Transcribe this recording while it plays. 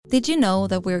Did you know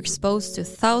that we're exposed to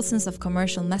thousands of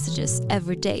commercial messages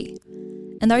every day?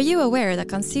 And are you aware that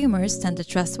consumers tend to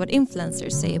trust what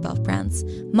influencers say about brands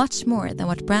much more than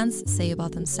what brands say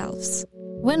about themselves?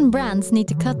 When brands need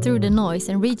to cut through the noise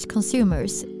and reach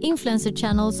consumers, influencer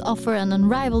channels offer an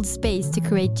unrivaled space to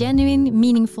create genuine,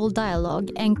 meaningful dialogue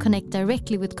and connect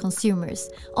directly with consumers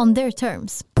on their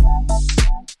terms.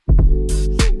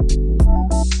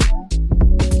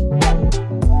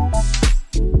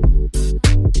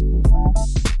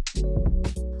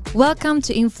 Welcome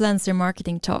to Influencer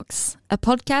Marketing Talks, a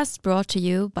podcast brought to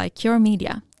you by Cure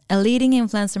Media, a leading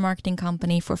influencer marketing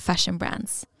company for fashion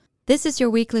brands. This is your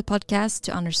weekly podcast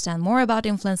to understand more about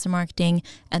influencer marketing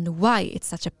and why it's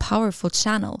such a powerful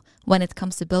channel when it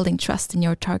comes to building trust in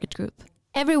your target group.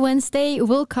 Every Wednesday,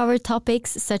 we'll cover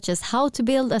topics such as how to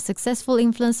build a successful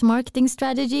influencer marketing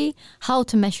strategy, how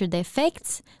to measure the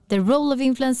effects, the role of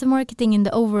influencer marketing in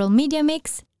the overall media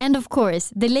mix, and of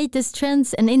course, the latest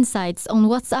trends and insights on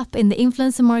what's up in the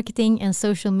influencer marketing and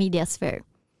social media sphere.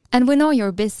 And we know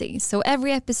you're busy, so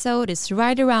every episode is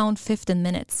right around 15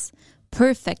 minutes.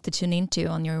 Perfect to tune into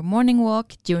on your morning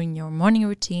walk, during your morning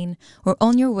routine, or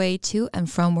on your way to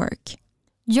and from work.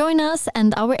 Join us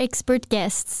and our expert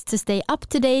guests to stay up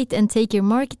to date and take your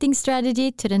marketing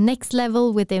strategy to the next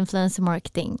level with influencer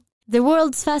marketing, the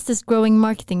world's fastest growing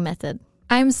marketing method.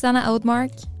 I'm Sanna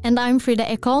Oudmark. And I'm Frida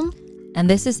Ekholm. And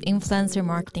this is Influencer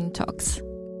Marketing Talks.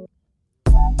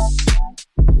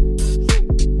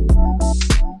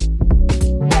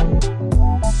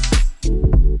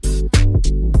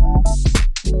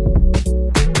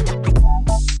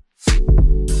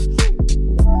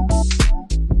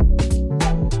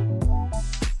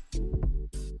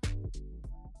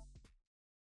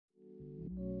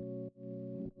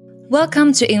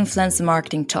 Welcome to Influencer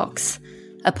Marketing Talks,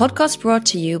 a podcast brought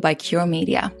to you by Cure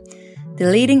Media, the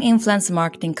leading influencer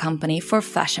marketing company for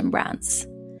fashion brands.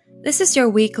 This is your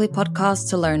weekly podcast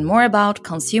to learn more about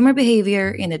consumer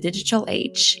behavior in the digital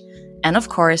age, and of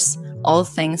course, all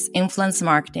things influencer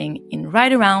marketing in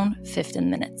right around 15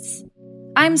 minutes.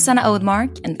 I'm Sanna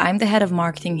Oudmark, and I'm the head of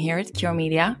marketing here at Cure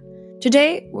Media.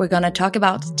 Today, we're going to talk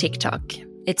about TikTok.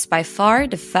 It's by far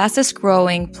the fastest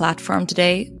growing platform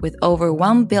today with over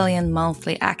 1 billion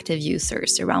monthly active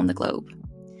users around the globe.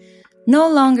 No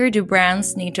longer do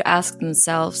brands need to ask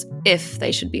themselves if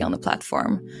they should be on the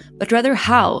platform, but rather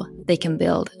how they can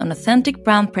build an authentic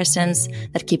brand presence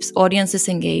that keeps audiences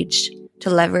engaged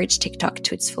to leverage TikTok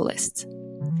to its fullest.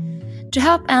 To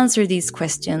help answer these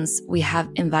questions, we have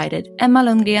invited Emma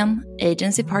Lundgren,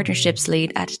 Agency Partnerships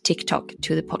Lead at TikTok,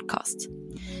 to the podcast.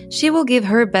 She will give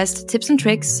her best tips and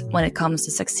tricks when it comes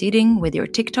to succeeding with your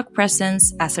TikTok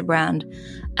presence as a brand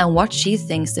and what she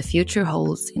thinks the future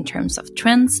holds in terms of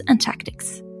trends and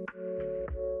tactics.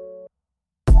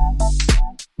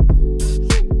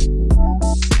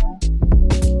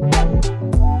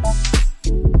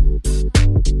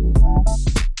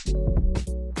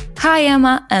 Hi,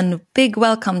 Emma, and big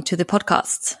welcome to the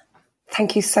podcast.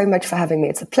 Thank you so much for having me.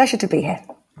 It's a pleasure to be here.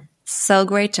 So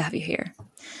great to have you here.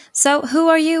 So who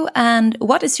are you and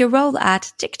what is your role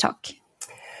at TikTok?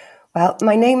 Well,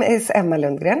 my name is Emma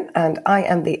Lundgren and I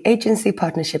am the Agency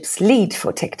Partnerships Lead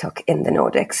for TikTok in the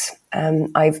Nordics.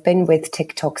 I've been with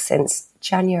TikTok since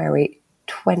January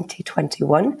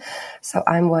 2021, so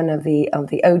I'm one of the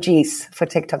OGs for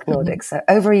TikTok Nordics, so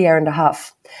over a year and a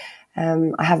half.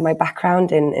 I have my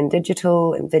background in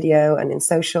digital, in video and in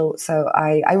social, so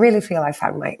I really feel I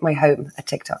found my home at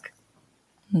TikTok.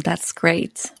 That's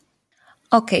great.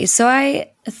 Okay, so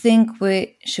I think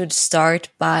we should start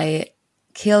by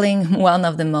killing one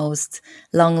of the most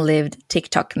long-lived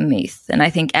TikTok myths. And I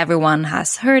think everyone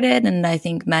has heard it, and I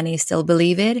think many still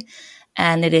believe it.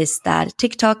 And it is that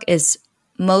TikTok is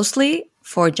mostly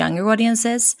for younger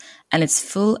audiences, and it's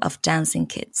full of dancing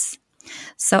kids.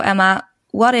 So Emma,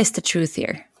 what is the truth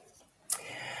here?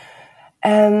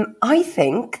 I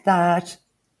think that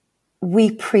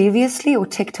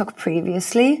TikTok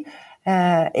previously,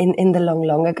 in the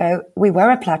long ago, we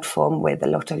were a platform with a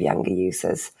lot of younger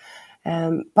users.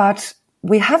 But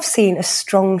we have seen a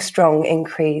strong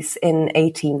increase in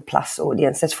 18 plus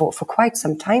audiences for quite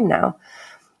some time now.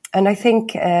 And I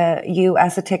think you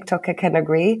as a TikToker can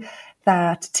agree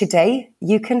that today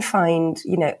you can find,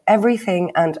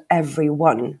 everything and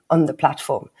everyone on the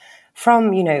platform.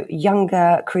 From,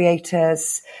 younger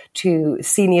creators to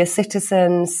senior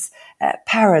citizens,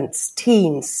 parents,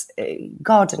 teens,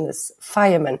 gardeners,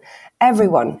 firemen,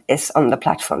 everyone is on the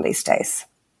platform these days.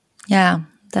 Yeah,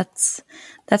 that's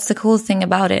the cool thing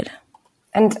about it.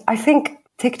 And I think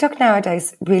TikTok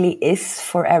nowadays really is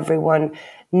for everyone,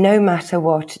 no matter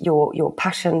what your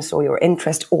passions or your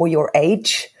interest or your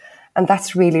age. And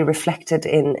that's really reflected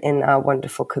in our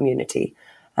wonderful community.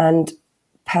 And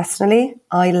personally,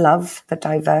 I love the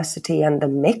diversity and the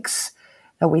mix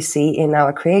that we see in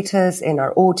our creators, in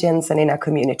our audience, and in our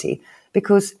community,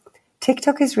 because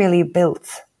TikTok is really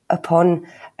built upon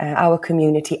our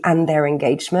community and their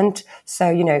engagement. So,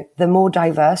 you know, the more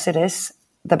diverse it is,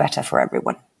 the better for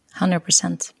everyone.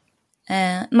 100%.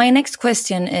 My next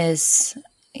question is,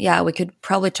 we could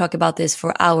probably talk about this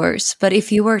for hours, but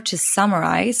if you were to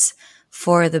summarize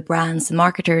for the brands and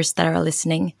marketers that are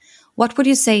listening, what would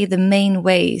you say the main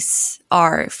ways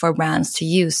are for brands to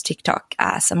use TikTok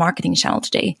as a marketing channel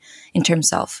today in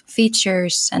terms of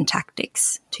features and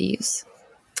tactics to use?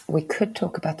 We could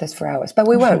talk about this for hours, but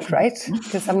we won't, right?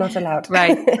 Because I'm not allowed.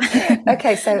 Right.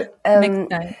 Okay, so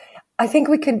I think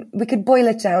we could boil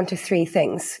it down to three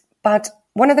things. But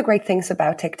one of the great things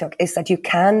about TikTok is that you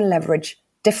can leverage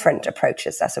different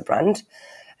approaches as a brand.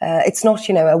 It's not,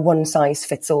 you know, a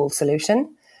one-size-fits-all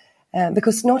solution,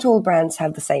 because not all brands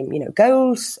have the same, you know,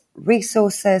 goals,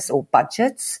 resources, or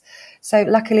budgets. So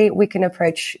luckily, we can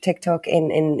approach TikTok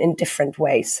in different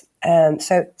ways.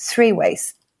 So 3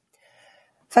 ways.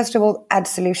 First of all, ad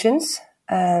solutions.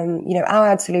 You know, our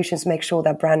ad solutions make sure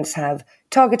that brands have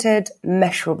targeted,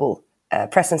 measurable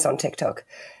presence on TikTok.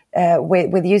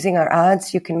 With using our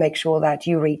ads, you can make sure that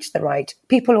you reach the right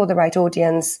people or the right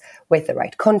audience with the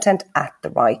right content at the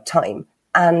right time,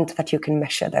 and that you can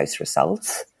measure those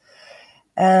results.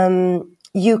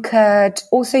 You could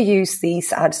also use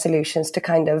these ad solutions to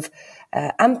kind of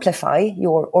amplify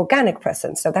your organic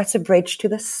presence. So that's a bridge to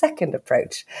the second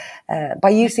approach. By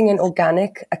using an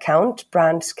organic account,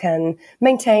 brands can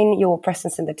maintain your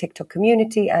presence in the TikTok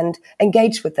community and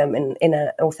engage with them in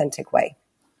an authentic way.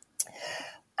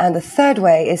 And the third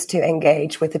way is to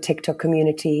engage with the TikTok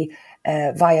community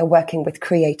via working with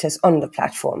creators on the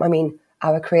platform. I mean,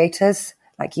 our creators,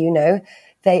 like you know,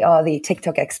 they are the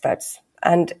TikTok experts.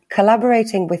 And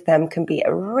collaborating with them can be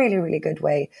a really, really good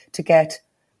way to get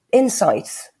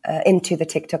insights into the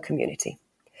TikTok community.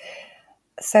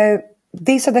 So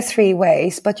these are the 3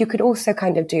 ways, but you could also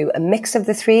kind of do a mix of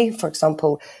the 3. For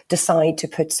example, decide to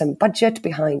put some budget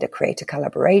behind a creator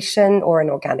collaboration or an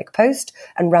organic post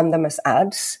and run them as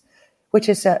ads, which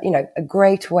is a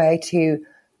great way to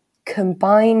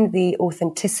combine the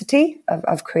authenticity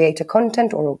of creator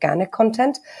content or organic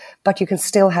content, but you can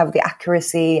still have the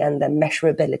accuracy and the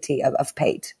measurability of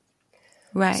paid.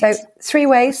 Right. So 3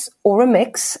 ways or a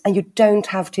mix, and you don't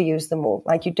have to use them all.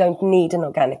 Like, you don't need an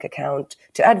organic account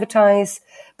to advertise,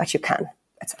 but you can,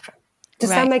 etc. Does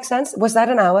that make sense? Was that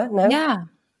an hour? No? Yeah.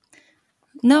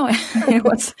 No, it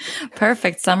was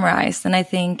perfect summarized. And I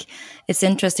think it's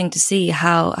interesting to see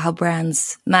how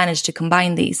brands manage to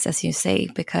combine these, as you say,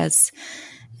 because,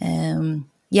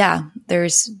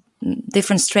 there's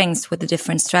different strengths with the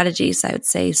different strategies, I would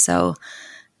say. So,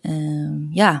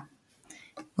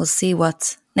 we'll see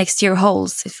what next year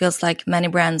holds. It feels like many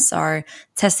brands are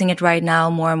testing it right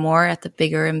now more and more at the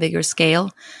bigger and bigger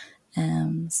scale.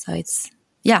 So it's,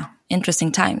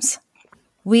 interesting times.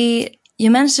 You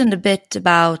mentioned a bit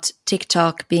about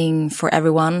TikTok being for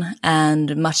everyone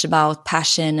and much about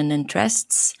passion and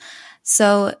interests.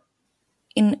 So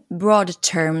in broad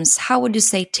terms, how would you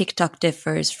say TikTok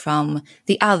differs from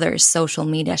the other social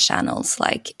media channels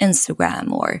like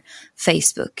Instagram or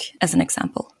Facebook, as an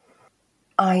example?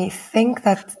 I think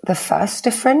that the first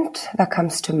difference that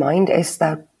comes to mind is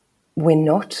that we're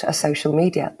not a social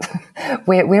media.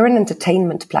 We're an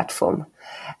entertainment platform.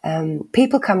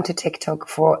 People come to TikTok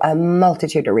for a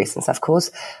multitude of reasons, of course,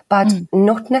 but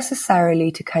not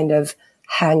necessarily to kind of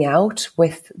hang out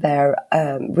with their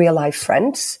real life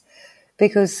friends,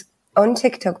 because on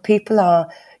TikTok, people are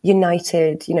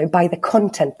united, by the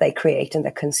content they create and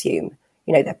they consume,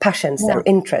 their passions, their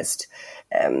interest.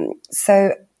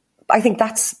 So I think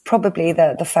that's probably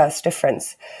the first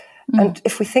difference. And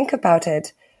if we think about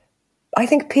it, I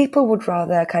think people would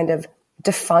rather kind of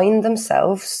define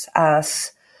themselves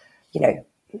as,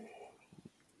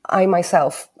 I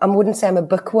myself, I wouldn't say I'm a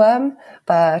bookworm,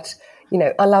 but,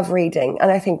 I love reading.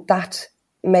 And I think that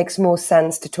makes more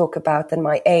sense to talk about than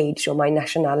my age or my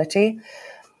nationality.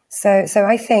 So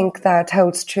I think that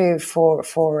holds true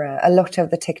for a lot of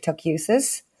the TikTok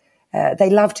users. They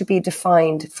love to be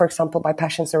defined, for example, by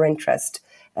passions or interest,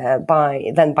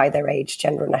 than by their age,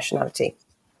 gender, or nationality.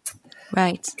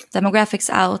 Right. Demographics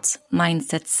out,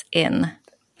 mindsets in.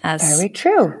 Very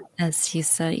true. As you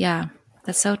said, yeah,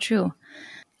 that's so true.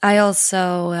 I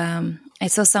also, I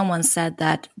saw someone said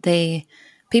that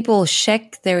people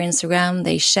check their Instagram,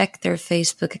 they check their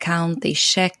Facebook account, they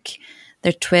check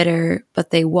their Twitter, but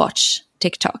they watch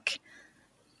TikTok.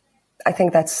 I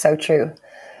think that's so true.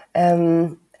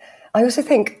 I also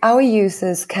think our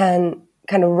users can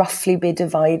kind of roughly be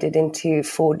divided into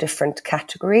 4 different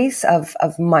categories of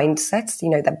mindsets,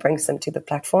 that brings them to the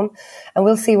platform. And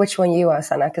we'll see which one you are,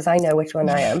 Sanna, because I know which one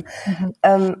I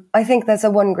am. I think there's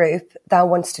one group that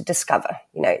wants to discover,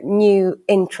 new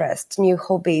interests, new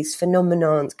hobbies,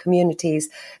 phenomenons, communities.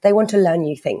 They want to learn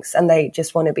new things and they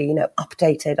just want to be,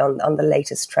 updated on the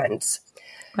latest trends.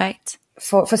 Right.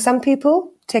 For some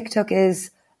people, TikTok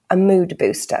is a mood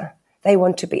booster. They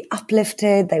want to be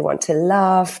uplifted. They want to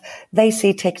laugh. They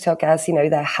see TikTok as,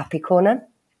 their happy corner.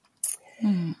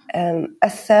 A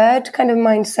third kind of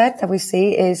mindset that we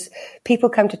see is people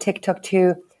come to TikTok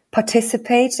to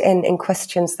participate in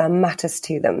questions that matters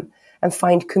to them and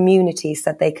find communities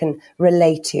that they can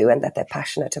relate to and that they're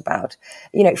passionate about.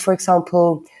 For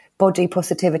example, body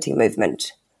positivity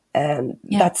movement.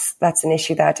 That's an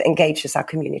issue that engages our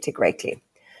community greatly.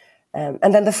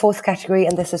 And then the 4th category,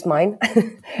 and this is mine,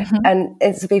 and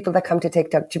it's the people that come to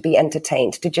TikTok to be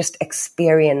entertained, to just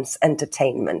experience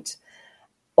entertainment.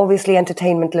 Obviously,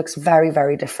 entertainment looks very,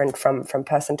 very different from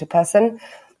person to person.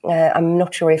 I'm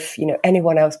not sure if,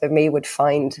 anyone else but me would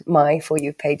find my For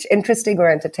You page interesting or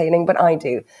entertaining, but I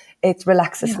do. It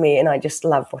relaxes me and I just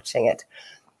love watching it.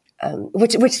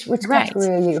 Which category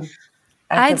are you?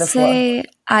 I'd say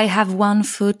I have 1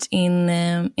 foot in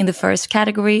the first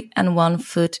category and 1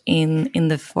 foot in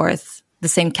the 4th, the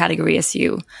same category as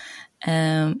you.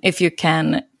 If you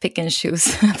can pick and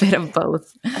choose a bit of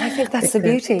both. And I think that's the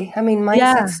beauty. I mean,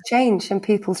 mindsets change and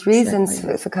people's reasons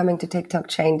for coming to TikTok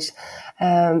change.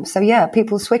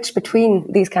 People switch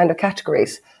between these kind of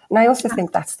categories. And I also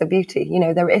think that's the beauty.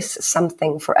 There is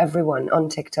something for everyone on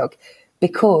TikTok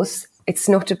because it's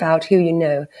not about who you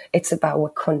know. It's about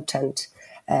what content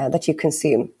that you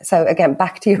consume. So again,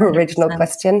 back to your original 100%.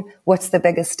 Question, what's the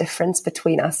biggest difference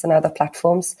between us and other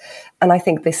platforms? And I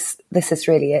think this is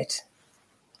really it.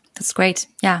 That's great.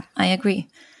 Yeah, I agree.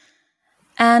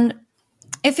 And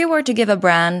if you were to give a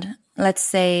brand, let's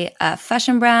say a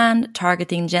fashion brand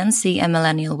targeting Gen Z and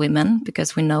millennial women,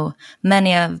 because we know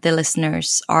many of the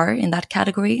listeners are in that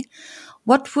category,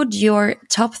 what would your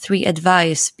top 3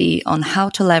 advice be on how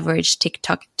to leverage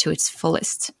TikTok to its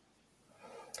fullest?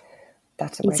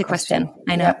 That's a great question.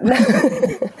 I know.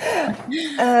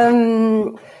 Yeah.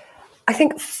 I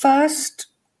think first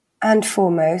and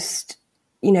foremost,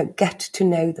 get to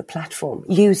know the platform,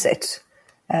 use it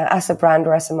as a brand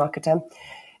or as a marketer.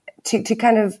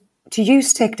 To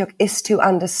use TikTok is to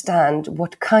understand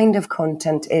what kind of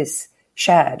content is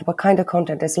shared, what kind of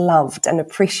content is loved and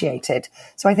appreciated.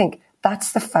 So I think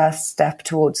that's the first step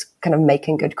towards kind of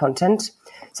making good content.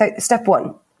 So step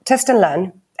 1, test and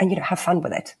learn and, have fun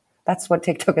with it. That's what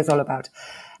TikTok is all about.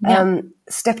 Yeah.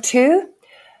 Step 2,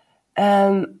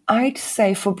 I'd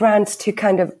say for brands to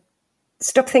kind of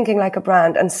stop thinking like a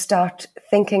brand and start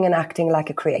thinking and acting like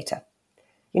a creator.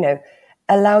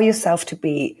 Allow yourself to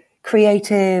be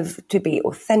creative, to be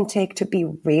authentic, to be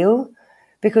real,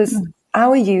 because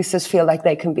our users feel like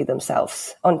they can be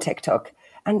themselves on TikTok.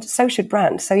 And so should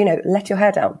brands. So, let your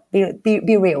hair down.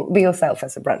 Be real. Be yourself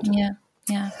as a brand.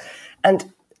 Yeah.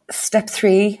 And step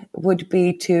 3 would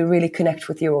be to really connect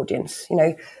with your audience.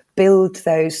 Build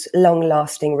those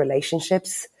long-lasting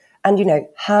relationships and,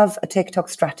 have a TikTok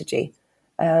strategy.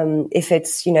 If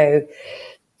it's,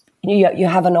 you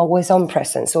have an always-on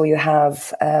presence or you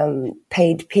have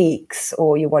paid peaks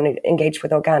or you want to engage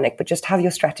with organic, but just have your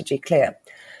strategy clear.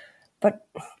 But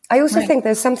I also think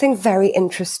there's something very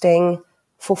interesting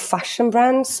for fashion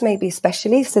brands, maybe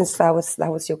especially since that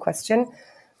was your question.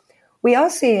 We are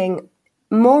seeing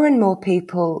more and more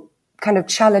people kind of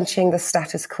challenging the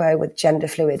status quo with gender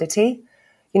fluidity,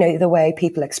 the way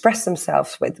people express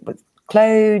themselves with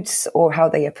clothes or how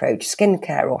they approach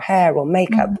skincare or hair or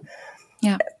makeup.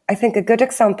 Yeah. I think a good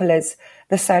example is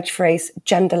the search phrase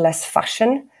genderless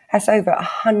fashion has over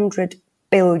 100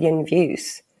 billion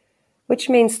views, which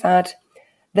means that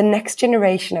the next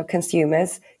generation of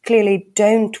consumers clearly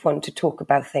don't want to talk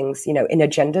about things, in a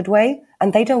gendered way,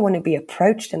 and they don't want to be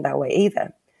approached in that way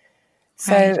either.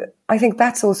 So I think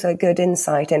that's also a good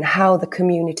insight in how the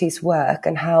communities work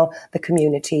and how the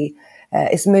community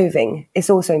is moving. It's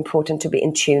also important to be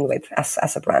in tune with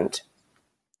as a brand.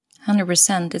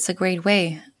 100%. It's a great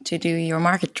way to do your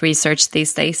market research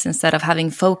these days instead of having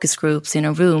focus groups in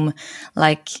a room.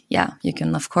 You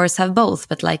can of course have both,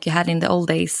 but like you had in the old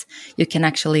days, you can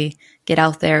actually get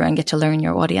out there and get to learn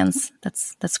your audience.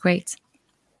 That's great.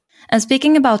 And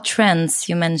speaking about trends,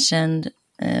 you mentioned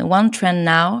one trend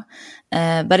now,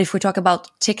 but if we talk about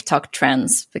TikTok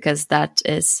trends, because that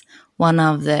is one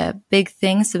of the big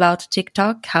things about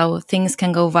TikTok, how things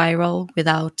can go viral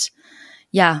without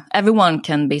yeah, everyone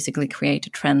can basically create a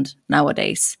trend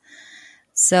nowadays.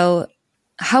 So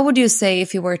how would you say,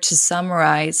 if you were to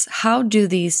summarize, how do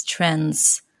these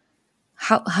trends,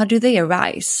 how do they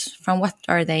arise? From what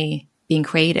are they being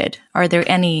created? Are there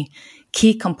any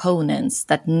key components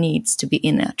that needs to be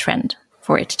in a trend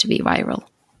for it to be viral?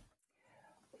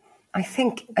 I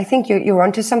think you're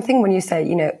onto something when you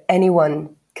say,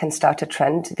 anyone can start a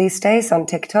trend these days on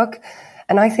TikTok.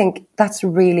 And I think that's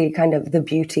really kind of the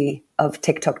beauty of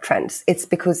TikTok trends. It's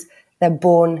because they're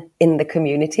born in the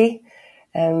community.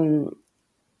 On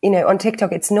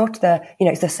TikTok, it's not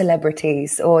the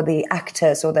celebrities or the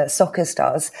actors or the soccer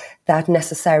stars that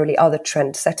necessarily are the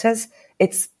trendsetters.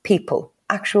 It's people,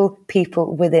 actual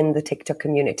people within the TikTok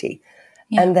community.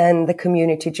 Yeah. And then the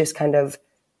community just kind of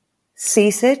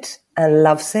sees it and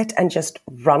loves it and just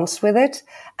runs with it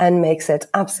and makes it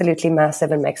absolutely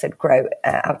massive and makes it grow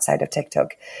outside of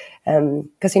TikTok.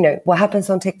 Because, what happens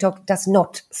on TikTok does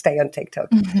not stay on TikTok.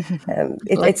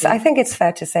 I think it's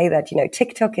fair to say that,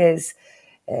 TikTok is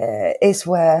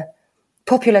where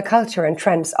popular culture and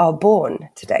trends are born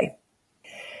today.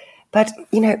 But,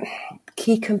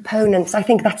 key components, I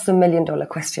think that's the $1 million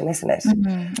question, isn't it?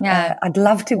 Mm-hmm. Yeah. I'd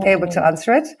love to be able to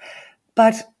answer it,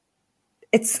 but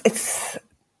it's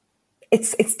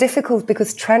difficult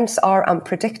because trends are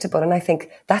unpredictable. And I think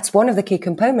that's one of the key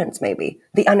components, maybe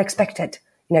the unexpected,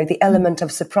 the element of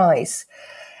surprise.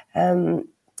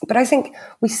 But I think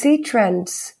we see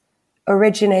trends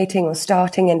originating or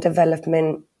starting and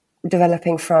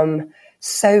developing from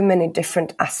so many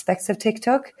different aspects of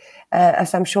TikTok.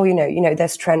 As I'm sure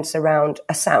there's trends around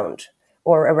a sound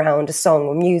or around a song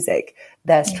or music.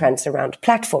 There's trends around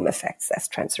platform effects. There's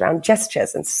trends around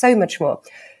gestures and so much more.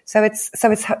 So it's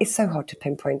so hard to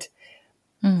pinpoint.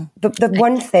 The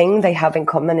one thing they have in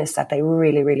common is that they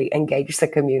really, really engage the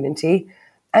community.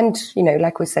 And,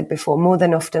 like we said before, more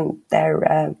than often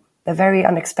they're very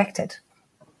unexpected.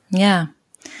 Yeah.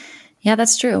 Yeah,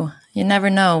 that's true. You never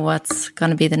know what's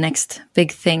going to be the next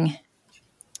big thing.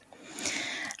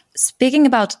 Speaking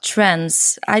about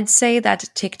trends, I'd say that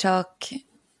TikTok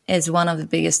is one of the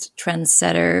biggest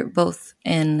trendsetter, both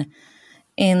in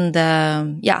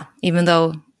the, even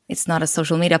though it's not a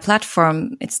social media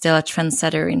platform, it's still a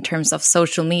trendsetter in terms of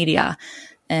social media.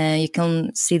 You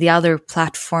can see the other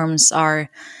platforms are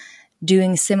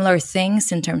doing similar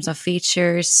things in terms of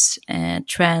features,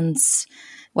 trends.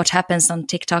 What happens on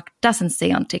TikTok doesn't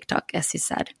stay on TikTok, as you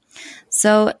said.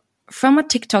 So from a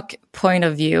TikTok point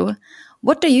of view,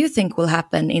 what do you think will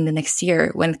happen in the next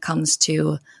year when it comes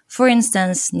to, for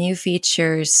instance, new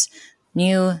features,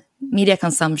 new media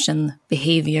consumption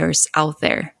behaviors out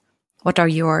there? What are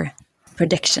your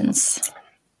predictions?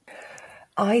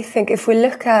 I think if we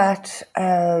look at,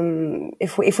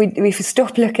 if we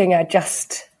stop looking at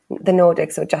just the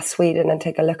Nordics or just Sweden and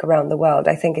take a look around the world,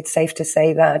 I think it's safe to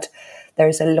say that there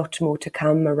is a lot more to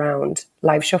come around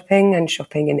live shopping and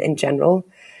shopping in general.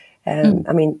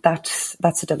 I mean, that's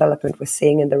a development we're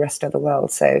seeing in the rest of the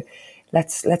world. So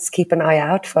let's keep an eye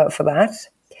out for that.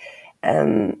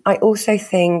 I also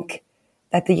think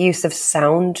that the use of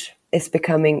sound is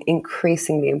becoming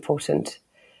increasingly important.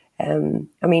 I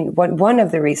mean, one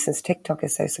of the reasons TikTok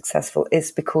is so successful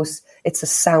is because it's a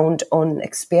sound-on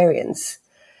experience.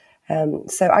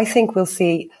 So I think we'll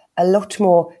see a lot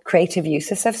more creative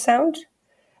uses of sound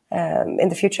in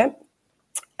the future,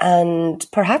 and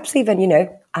perhaps even,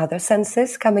 other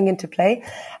senses coming into play.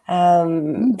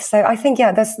 So I think,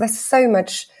 there's so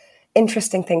much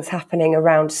interesting things happening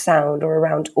around sound or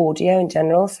around audio in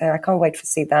general. So I can't wait to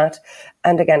see that.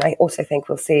 And again, I also think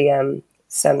we'll see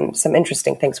some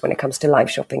interesting things when it comes to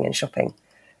live shopping and shopping.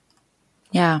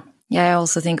 Yeah, I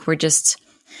also think we're just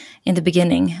in the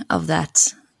beginning of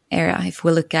that era. If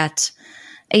we look at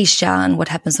Asia and what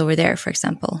happens over there, for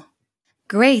example.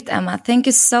 Great, Emma. Thank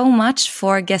you so much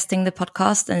for guesting the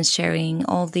podcast and sharing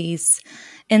all these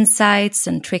insights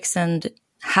and tricks and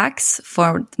hacks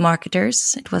for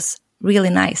marketers. It was really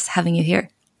nice having you here.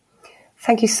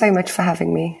 Thank you so much for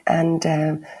having me. And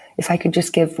if I could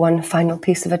just give one final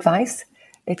piece of advice,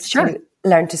 it's to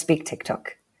learn to speak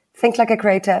TikTok. Think like a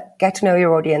creator, get to know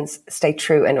your audience, stay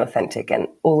true and authentic, and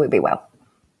all will be well.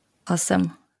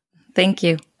 Awesome. Thank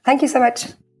you. Thank you so much.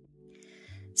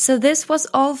 So this was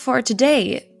all for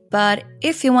today. But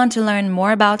if you want to learn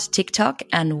more about TikTok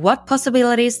and what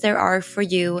possibilities there are for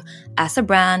you as a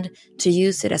brand to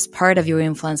use it as part of your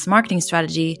influence marketing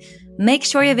strategy, make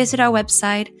sure you visit our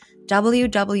website,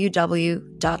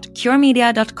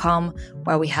 www.curemedia.com,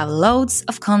 where we have loads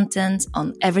of content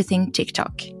on everything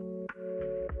TikTok.